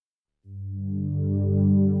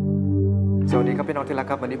สวัสดีครับพี่น้องที่รัก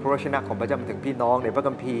ครับวันนี้พระวจนะของพระเจ้ามาถึงพี่น้องในพระ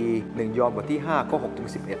คัมภีร์1 ยอห์นบทที่5ข้อ6ถึง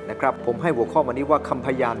11นะครับผมให้หัวข้อวันนี้ว่าคำพ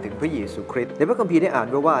ยานถึงพระเยซูคริสต์ในพระคัมภีร์ได้อ่าน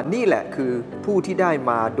ไว้ว่านี่แหละคือผู้ที่ได้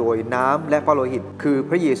มาโดยน้ำและพระโลหิตคือ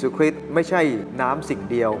พระเยซูคริสต์ไม่ใช่น้ำสิ่ง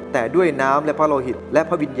เดียวแต่ด้วยน้ำและพระโลหิตและ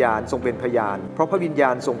พระวิญญาณทรงเป็นพยานเพราะพระวิญญา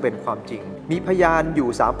ณทรงเป็นความจริงมีพยานอยู่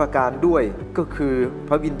3ประการด้วยก็คือ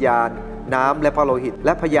พระวิญญาณน้ำและพระโลหิตแล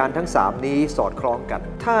ะพยานทั้ง3นี้สอดคล้องกัน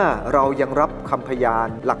ถ้าเรายังรับคำพยาน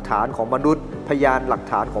หลักฐานของมนุษย์พยานหลัก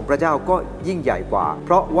ฐานของพระเจ้าก็ยิ่งใหญ่กว่าเพ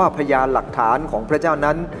ราะว่าพยานหลักฐานของพระเจ้า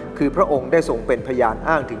นั้นคือพระองค์ได้ทรงเป็นพยาน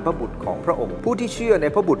อ้างถึงพระบุตรของพระองค์ผู้ที่เชื่อใน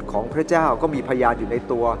พระบุตรของพระเจ้าก็มีพยานอยู่ใน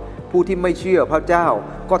ตัวผู้ที่ไม่เชื่อพระเจ้า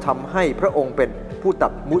ก็ทำให้พระองค์เป็นผู้ตั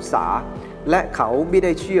ดมุสาและเขาไม่ไ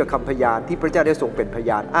ด้เชื่อคำพยานที่พระเจ้าได้ทรงเป็นพ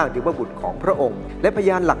ยานอ้างถึงพระบุตรของพระองค์และพ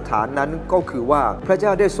ยานหลักฐานนั้นก็คือว่าพระเจ้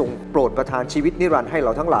าได้ทรงโปรดประทานชีวิตนิรันดร์ให้เร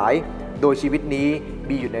าทั้งหลายโดยชีวิตนี้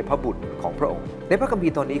มีอยู่ในพระบุตรของพระองค์ในพระคัมภี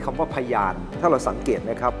ร์ตอนนี้คำว่าพยานถ้าเราสังเกต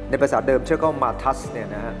นะครับในภาษาเดิมใช้คำว่ามาทัสเนี่ย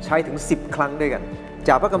นะฮะใช้ถึง10ครั้งด้วยกันจ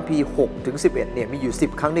ากพระคัมภีร์6ถึง11เนี่ยมีอยู่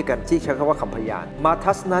10ครั้งด้วยกันที่ใช้คำว่าคำพยานมา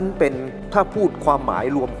ทัสนั้นเป็นถ้าพูดความหมาย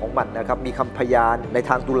รวมของมันนะครับมีคำพยานใน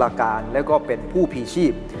ทางตุลาการแล้วก็เป็นผู้พีชี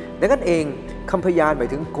พดังนั้นเองคำพยานหมาย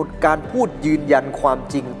ถึงการพูดยืนยันความ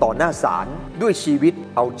จริงต่อหน้าศาลด้วยชีวิต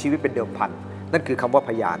เอาชีวิตเป็นเดิมพันนั่นคือคำว่า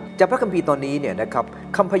พยานจากพระคัมภีร์ตอนนี้เนี่ยนะครับ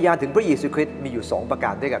คำพยานถึงพระเยซูคริสต์มีอยู่2ประกา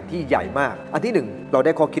รด้วยกันที่ใหญ่มากอันที่1เราไ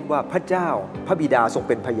ด้ข้อคิดว่าพระเจ้าพระบิดาทรงเ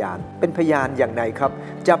ป็นพยานอย่างไรครับ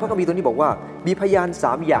จากพระคัมภีร์ตอนนี้บอกว่ามีพยาน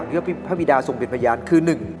3อย่างที่พระบิดาทรงเป็นพยานคือ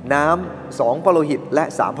1น้ำ2พระโลหิตและ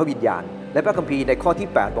3พระวิญญาณและพระคัมภีร์ในข้อที่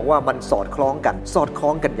8บอกว่ามันสอดคล้อง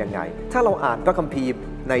กันยังไงถ้าเราอ่านพระคัมภีร์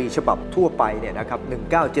ในฉบับทั่วไปเนี่ยนะครับ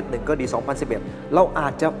1971ก็ดี2011เราอา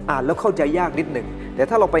จจะอ่านแล้วเข้าใจยากนิดหนึ่งแต่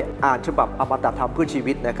ถ้าเราไปอ่านฉบับอมตะธรรมเพื่อชี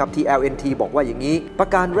วิตนะครับ TLNT บอกว่าอย่างนี้ประ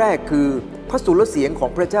การแรกคือพระสุรเสียงของ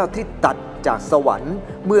พระเจ้าที่ตัดจากสวรรค์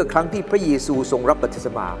เมื่อครั้งที่พระเยซูทรงรับบัพติศ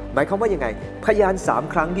มาหมายความว่ายังไงพยาน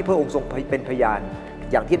3ครั้งที่พระองค์ทรงเป็นพยาน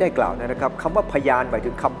อย่างที่ได้กล่าวนะครับคำว่าพยานหมายถึ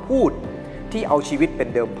งคำพูดที่เอาชีวิตเป็น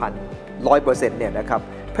เดิมพัน 100% เนี่ยนะครับ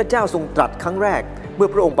พระเจ้าทรงตรัสครั้งแรกเมื่อ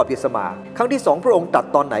พระองค์บัพติศมาครั้งที่2พระองค์ตรัส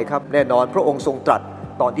ตอนไหนครับแน่นอนพระองค์ทรงตรัส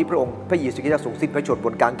ตอนที่พระองค์พระเยซูคริสต์ทรงสิ้นพระชนม์บ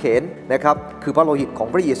นกางเขนนะครับคือพระโลหิตของ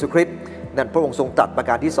พระเยซูคริสต์นั่นพระองค์ทรงตรัสประ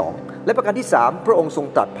การที่2และประการที่3พระองค์ทรง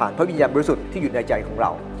ตรัสผ่านพระวิญญาณบริสุทธิ์ที่อยู่ในใจของเร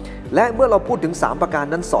าและเมื่อเราพูดถึง3ประการ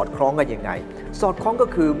นั้นสอดคล้องกันยังไงสอดคล้องก็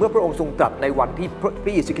คือเมื่อพระองค์ทรงตรัสในวันที่พร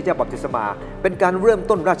ะเยซูคริสต์บัพติศมาเป็นการเริ่ม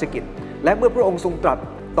ต้นราชกิจและเมื่อพระองค์ทรงตรัส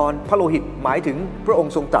ตอนพระโลหิตหมายถึงพระอง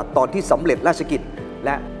ค์ทรงตรัสตอนที่สำเร็จราชกิจแ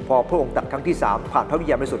ละพอพระองค์ตรัสครั้งที่3ผ่านพระวิญ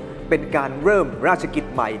ญาณบริสุทธิ์เป็นการเริ่มราชกิจ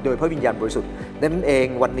ใหม่โดยพระวิญญาณบริสุทธิ์ดังนั้นเอง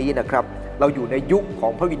วันนี้นะครับเราอยู่ในยุคขอ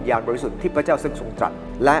งพระวิญญาณบริสุทธิ์ที่พระเจ้าทรงตรัส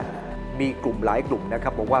และมีกลุ่มหลายกลุ่มนะครั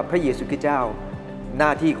บบอกว่าพระเยซูคริสต์เจ้าหน้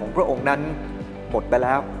าที่ของพระองค์นั้นหมดไปแ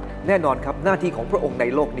ล้วแน่นอนครับหน้าที่ของพระองค์ใน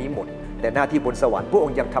โลกนี้หมดแต่หน้าที่บนสวรรค์พระอง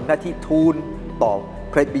ค์ยังทำหน้าที่ทูลต่อ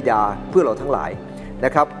พระบิดาเพื่อเราทั้งหลายน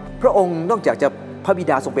ะครับพระองค์นอกจากจะพระบิ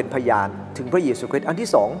ดาทรงเป็นพยานถึงพระเยซูคริสต์อันที่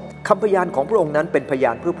2คำพยานของพระองค์นั้นเป็นพย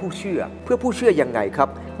านเพื่อผู้เชื่อยังไงครับ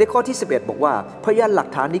ในข้อที่11บอกว่าพยานหลัก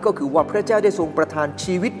ฐานนี้ก็คือว่าพระเจ้าได้ทรงประทาน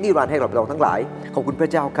ชีวิตนิรันดร์ให้กับเราทั้งหลายขอบคุณพระ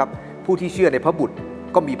เจ้าครับผู้ที่เชื่อในพระบุตร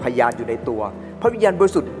ก็มีพยานอยู่ในตัวพระวิญญาณบ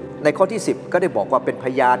ริสุทธิ์ในข้อที่10ก็ได้บอกว่าเป็นพ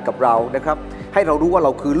ยานกับเรานะครับให้เรารู้ว่าเร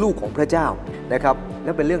าคือลูกของพระเจ้านะครับแล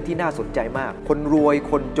ะเป็นเรื่องที่น่าสนใจมากคนรวย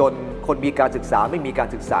คนจนคนมีการศึกษาไม่มีการ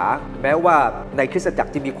ศึกษาแม้ว่าในคริสตจัก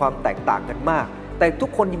รจะมีความแตกต่างกันมากแต่ทุ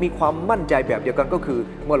กคนมีความมั่นใจแบบเดียวกันก็คือ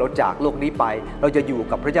เมื่อเราจากโลกนี้ไปเราจะอยู่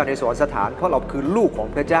กับพระเจ้าในสวรรคสถานเพราะเราคือลูกของ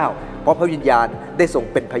พระเจ้าเพราะพระวิญญาณได้ทรง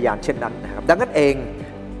เป็นพยานเช่นนั้นนะครับดังนั้นเอง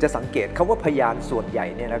จะสังเกตคำว่าพยานส่วนใหญ่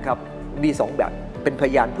เนี่ยนะครับมี2แบบเป็นพ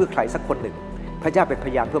ยานเพื่อใครสักคนหนึ่งพระเจ้าเป็นพ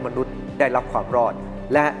ยานเพื่อมนุษย์ได้รับความรอด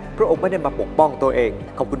และพระองค์ไม่ได้มาปกป้องตัวเอง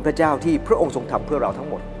ขอบคุณพระเจ้าที่พระองค์ทรงทำเพื่อเราทั้ง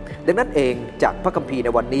หมดดังนั้นเองจากพระคัมภีร์ใน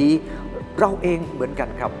วันนี้เราเองเหมือนกัน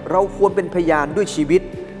ครับเราควรเป็นพยานด้วยชีวิต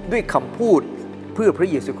ด้วยคำพูดเพื่อพระ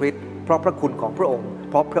เยซูคริสต์เพราะพระคุณของพระองค์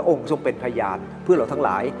เพราะพระองค์ทรงเป็นพยานเพื่อเราทั้งหล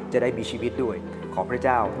ายจะได้มีชีวิตด้วยขอพระเ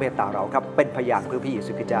จ้าเมตตาเราครับเป็นพยานเพื่อพระเย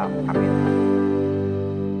ซูคริสต์เจ้าอาเมน